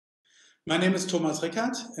My name is Thomas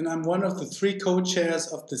Rickert, and I'm one of the three co-chairs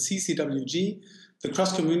of the CCWG, the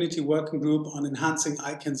Cross-Community Working Group on Enhancing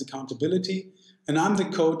ICANN's Accountability, and I'm the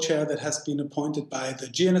co-chair that has been appointed by the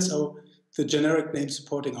GNSO, the Generic Name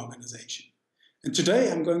Supporting Organization. And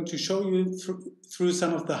today I'm going to show you through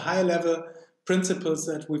some of the high-level principles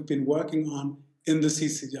that we've been working on in the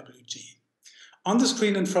CCWG. On the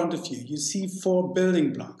screen in front of you, you see 4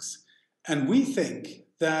 building blocks, and we think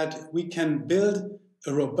that we can build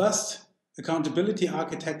a robust accountability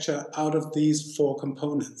architecture out of these 4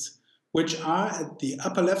 components, which are at the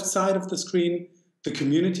upper left side of the screen, the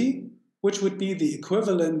community, which would be the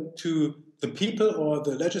equivalent to the people or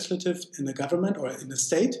the legislative in a government or in a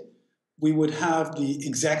state. We would have the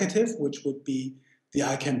executive, which would be the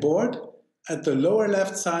ICANN board. At the lower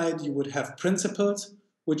left side, you would have principles,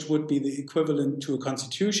 which would be the equivalent to a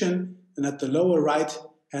constitution. And at the lower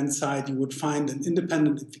right-hand side, you would find an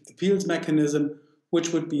independent appeals mechanism,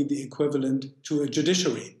 which would be the equivalent to a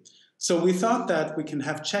judiciary. So we thought that we can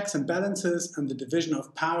have checks and balances and the division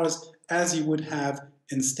of powers as you would have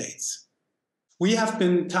in states. We have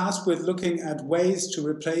been tasked with looking at ways to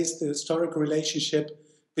replace the historic relationship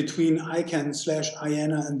between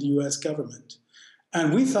ICANN/IANA and the US government.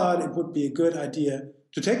 And we thought it would be a good idea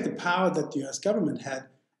to take the power that the US government had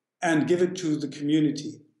and give it to the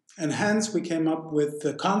community. And hence we came up with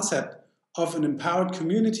the concept of an empowered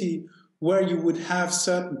community where you would have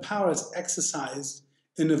certain powers exercised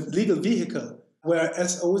in a legal vehicle where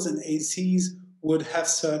SOs and ACs would have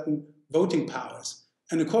certain voting powers.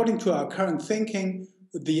 And according to our current thinking,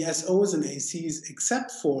 the SOs and ACs,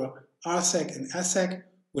 except for RSEC and ESSEC,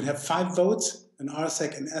 would have 5 votes, and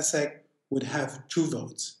RSEC and ESSEC would have 2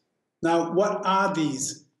 votes. Now, what are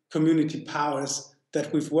these community powers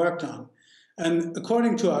that we've worked on? And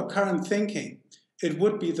according to our current thinking, it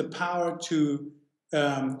would be the power to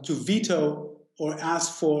veto or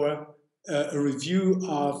ask for a review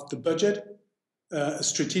of the budget, a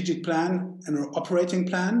strategic plan, and an operating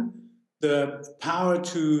plan, the power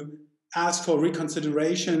to ask for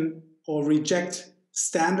reconsideration or reject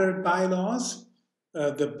standard bylaws,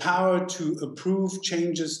 the power to approve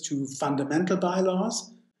changes to fundamental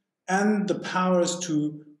bylaws, and the powers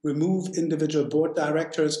to remove individual board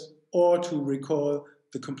directors or to recall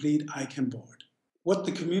the complete ICANN board. What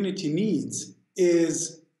the community needs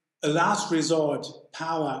is a last resort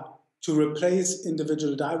power to replace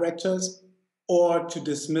individual directors or to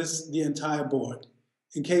dismiss the entire board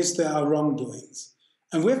in case there are wrongdoings.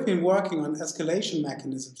 And we've been working on escalation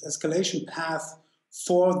mechanisms, escalation paths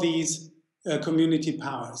for these community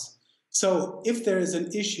powers. So if there is an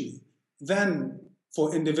issue, then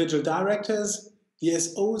for individual directors, the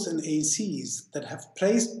SOs and ACs that have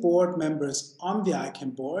placed board members on the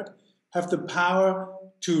ICANN board have the power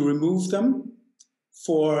to remove them.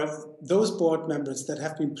 For those board members that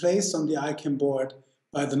have been placed on the ICANN board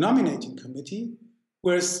by the nominating committee,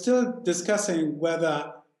 we're still discussing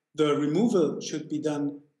whether the removal should be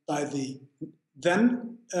done by the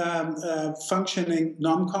then functioning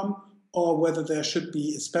NOMCOM or whether there should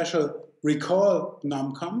be a special recall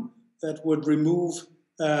NOMCOM that would remove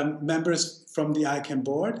members from the ICANN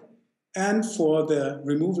board. And for the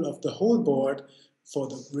removal of the whole board, for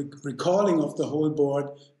the recalling of the whole board,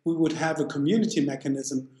 we would have a community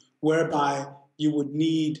mechanism whereby you would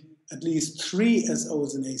need at least 3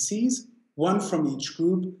 SOs and ACs, 1 from each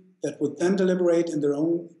group, that would then deliberate in their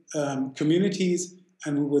own communities,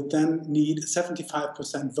 and we would then need a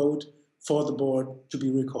 75% vote for the board to be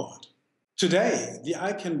recalled. Today, the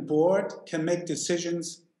ICANN board can make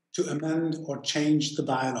decisions to amend or change the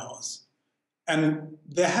bylaws. And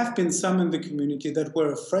there have been some in the community that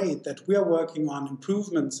were afraid that we are working on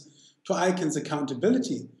improvements to ICANN's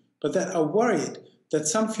accountability, but that are worried that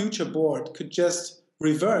some future board could just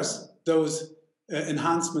reverse those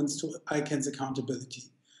enhancements to ICANN's accountability.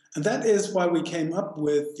 And that is why we came up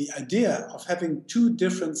with the idea of having 2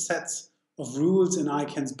 different sets of rules in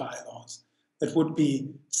ICANN's bylaws. That would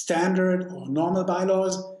be standard or normal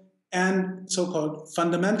bylaws and so-called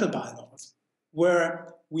fundamental bylaws, where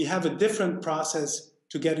we have a different process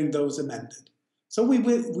to getting those amended. So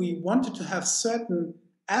we wanted to have certain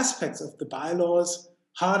aspects of the bylaws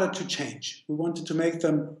harder to change. We wanted to make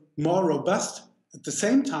them more robust. At the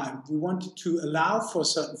same time, we wanted to allow for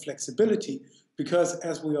certain flexibility because,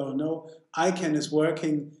 as we all know, ICANN is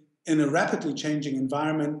working in a rapidly changing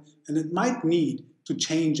environment and it might need to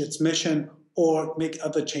change its mission or make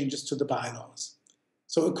other changes to the bylaws.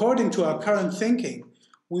 So according to our current thinking,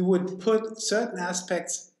 we would put certain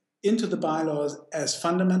aspects into the bylaws as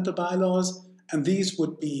fundamental bylaws, and these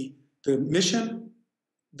would be the mission,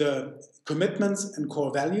 the commitments and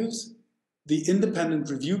core values, the independent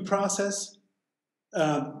review process,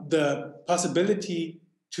 the possibility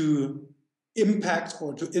to impact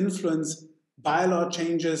or to influence bylaw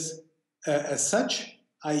changes as such,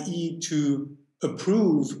 i.e. to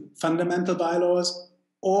approve fundamental bylaws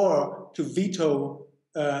or to veto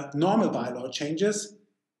normal bylaw changes.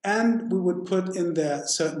 And we would put in there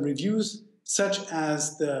certain reviews, such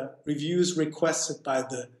as the reviews requested by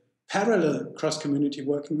the parallel cross-community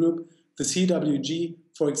working group, the CWG,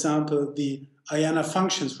 for example, the IANA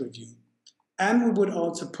functions review. And we would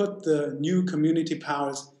also put the new community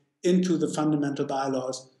powers into the fundamental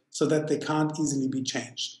bylaws so that they can't easily be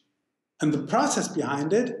changed. And the process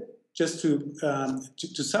behind it, just to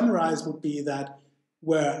summarize, would be that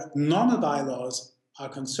where normal bylaws are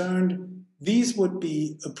concerned, these would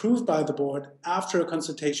be approved by the board after a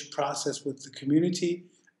consultation process with the community,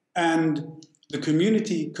 and the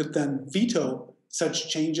community could then veto such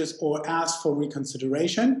changes or ask for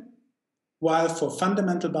reconsideration, while for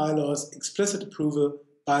fundamental bylaws, explicit approval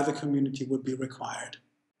by the community would be required.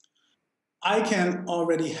 ICANN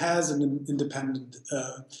already has an independent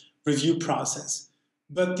review process,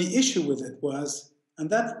 but the issue with it was, and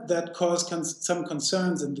that caused some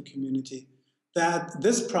concerns in the community, that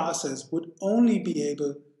this process would only be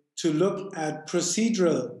able to look at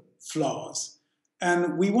procedural flaws.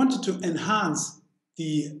 And we wanted to enhance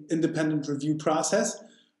the independent review process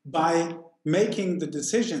by making the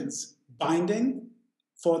decisions binding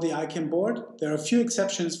for the ICANN board. There are a few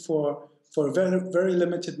exceptions for a very, very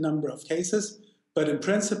limited number of cases, but in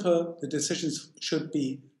principle, the decisions should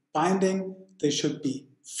be binding, they should be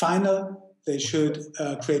final, they should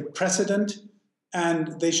create precedent,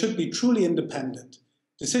 and they should be truly independent.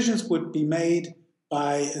 Decisions would be made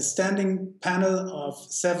by a standing panel of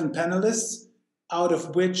 7 panelists, out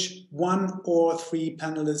of which 1 or 3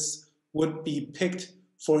 panelists would be picked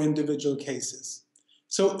for individual cases.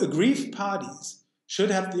 So aggrieved parties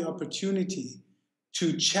should have the opportunity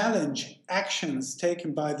to challenge actions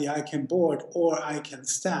taken by the ICANN board or ICANN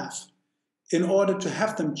staff in order to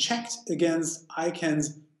have them checked against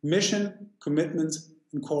ICANN's mission, commitments,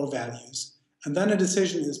 and core values. And then a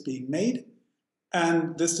decision is being made,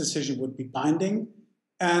 and this decision would be binding.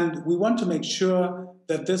 And we want to make sure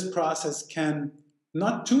that this process can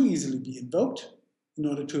not too easily be invoked in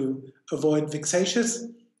order to avoid vexatious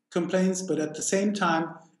complaints, but at the same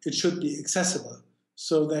time, it should be accessible.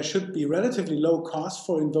 So there should be relatively low cost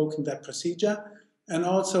for invoking that procedure, and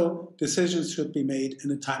also decisions should be made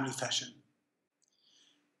in a timely fashion.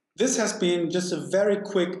 This has been just a very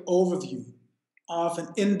quick overview of an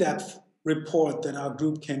in-depth report that our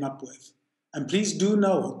group came up with. And please do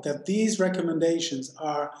note that these recommendations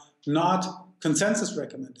are not consensus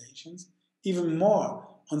recommendations. Even more,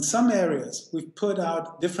 on some areas, we've put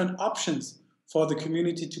out different options for the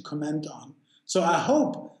community to comment on. So I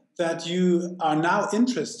hope that you are now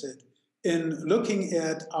interested in looking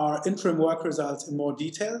at our interim work results in more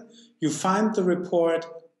detail. You find the report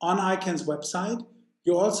on ICANN's website.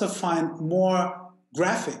 You also find more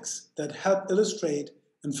graphics that help illustrate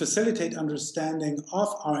and facilitate understanding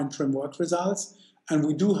of our interim work results. And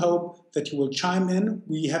we do hope that you will chime in.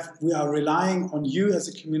 We are relying on you as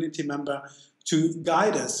a community member to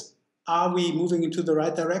guide us. Are we moving into the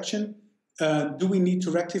right direction? Do we need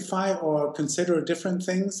to rectify or consider different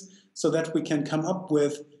things so that we can come up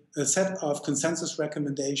with a set of consensus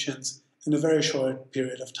recommendations in a very short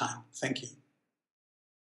period of time? Thank you.